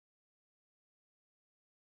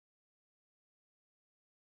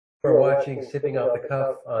We're watching Sipping Off the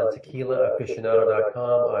Cuff on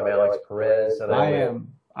tequilaaficionado.com. I'm Alex Perez, and I'm with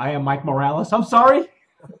I am Mike Morales. I'm sorry.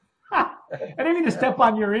 I didn't mean to step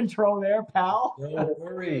on your intro there, pal. No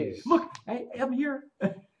Worries. Look, I'm here.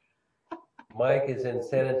 Mike is in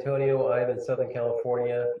San Antonio. I'm in Southern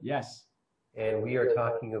California, Yes. and we are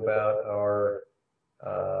talking about our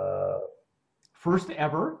First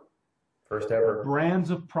ever first ever.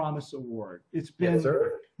 Brands of Promise Award. It's been, Yes,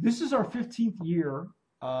 sir. this is our 15th year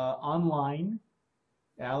online.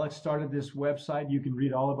 Alex started this website. You can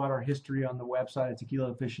read all about our history on the website at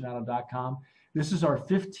tequilaaficionado.com. This is our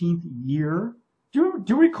 15th year. Do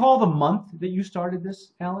you recall the month that you started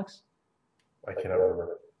this, Alex? I cannot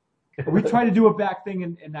remember. We tried to do a back thing,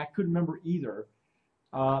 and I couldn't remember either.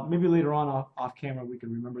 Maybe later on off camera we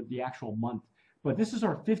can remember the actual month. But this is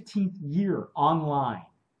our 15th year online.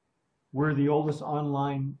 We're the oldest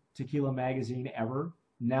online tequila magazine ever.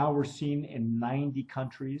 Now we're seen in 90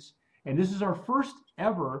 countries. And this is our first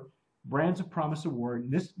ever Brands of Promise Award.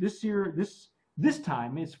 And this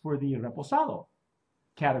time it's for the Reposado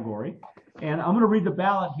category. And I'm going to read the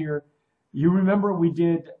ballot here. You remember we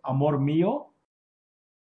did Amor Mío.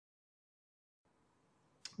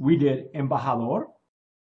 We did Embajador.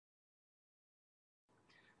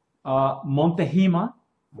 Montehima.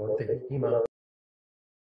 Montehima.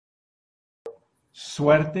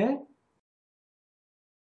 Suerte.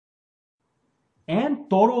 And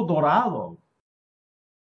Toro Dorado.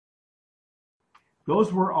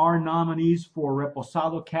 Those were our nominees for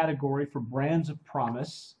Reposado category for Brands of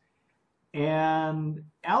Promise. And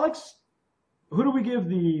Alex, who do we give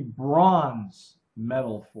the bronze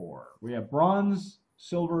medal for? We have bronze,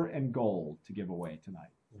 silver, and gold to give away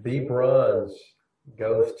tonight. The bronze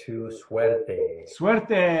goes to Suerte.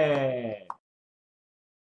 Suerte!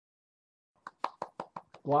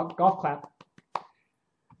 Golf clap.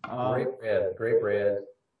 Great brand, great brand.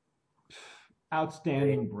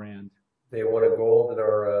 Outstanding brand. They won a gold in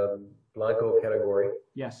our Blanco category.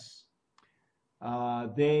 Yes.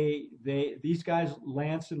 These guys,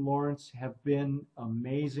 Lance and Lawrence, have been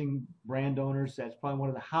amazing brand owners. That's probably one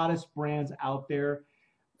of the hottest brands out there.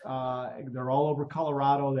 They're all over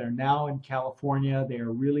Colorado. They're now in California. They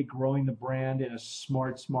are really growing the brand in a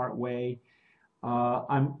smart way.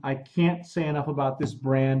 I can't say enough about this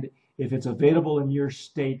brand. If it's available in your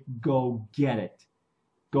state, go get it.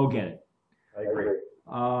 Go get it. I agree.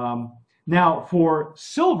 Now, for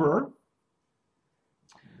silver,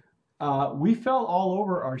 we fell all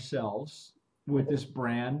over ourselves with this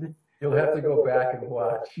brand. You'll have to go back and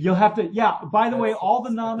watch. You'll have to, yeah. By the way, all the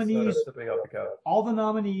nominees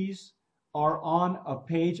are on a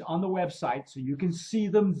page on the website, so you can see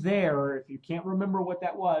them there. If you can't remember what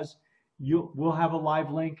that was, we'll have a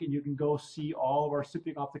live link, and you can go see all of our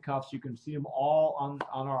Sipping Off the Cuffs. You can see them all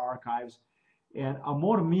on our archives. And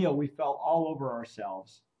Amor Mío, we fell all over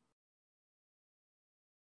ourselves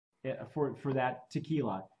for that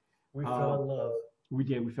tequila. We fell in love. We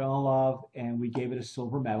did. We fell in love, and we gave it a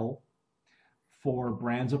silver medal for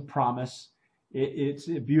Brands of Promise. It's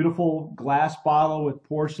a beautiful glass bottle with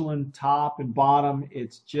porcelain top and bottom.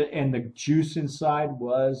 It's just, and the juice inside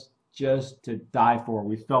was just to die for.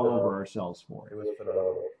 We fell over ourselves for it. It was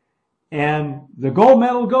phenomenal. And the gold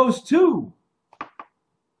medal goes to.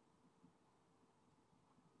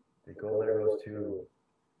 The gold medal goes to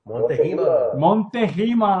Montehima.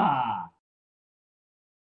 Montehima.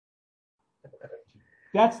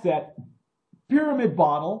 That's that pyramid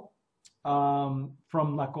bottle from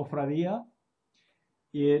La Cofradia.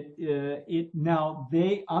 Now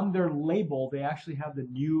they, on their label, they actually have the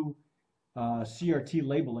new CRT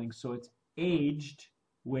labeling, so it's aged,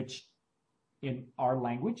 which in our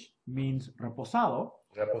language means reposado.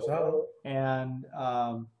 Reposado. And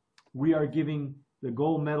we are giving the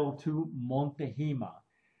gold medal to Montehima.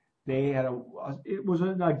 They had it was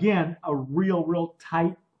again a real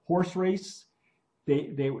tight horse race.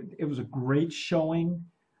 It was a great showing.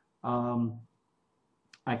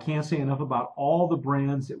 I can't say enough about all the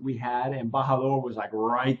brands that we had. Embajador was like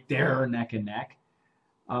right there, neck and neck.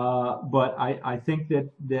 But I think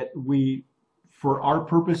that we, for our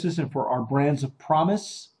purposes and for our Brands of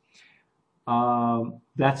Promise,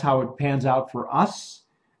 that's how it pans out for us.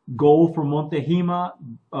 Gold for Montehima,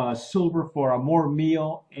 silver for Amor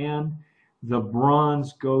Mío, and the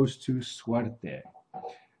bronze goes to Suerte.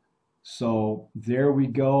 So there we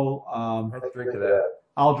go. Let's drink to that.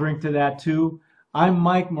 I'll drink to that too. I'm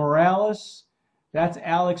Mike Morales. That's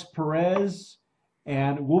Alex Perez.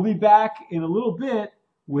 And we'll be back in a little bit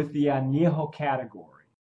with the Añejo category.